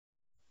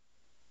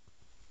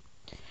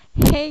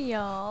Hey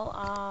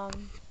y'all,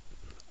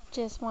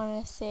 just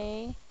want to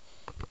say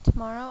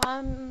tomorrow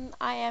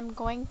I am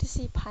going to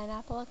see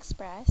Pineapple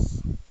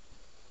Express.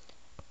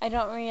 I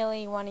don't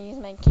really want to use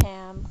my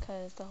cam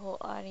because the whole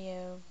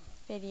audio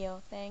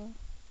video thing.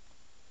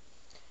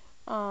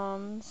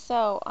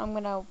 So I'm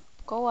gonna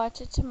go watch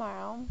it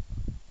tomorrow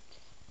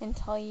and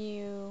tell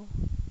you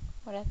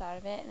what I thought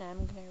of it, and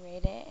I'm gonna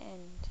rate it,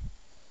 and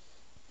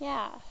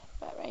yeah.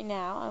 But right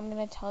now I'm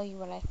gonna tell you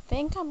what I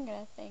think I'm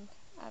gonna think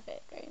of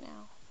it right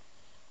now.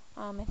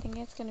 I think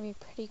it's gonna be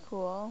pretty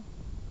cool.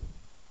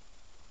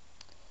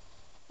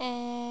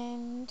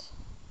 And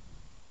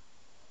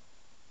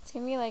it's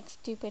gonna be like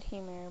stupid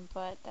humor,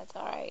 but that's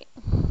alright.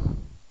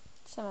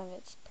 Some of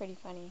it's pretty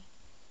funny.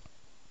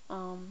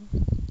 Um,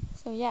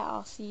 so yeah,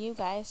 I'll see you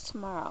guys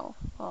tomorrow.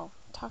 Well,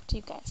 talk to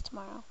you guys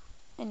tomorrow.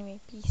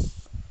 Anyway,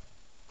 peace.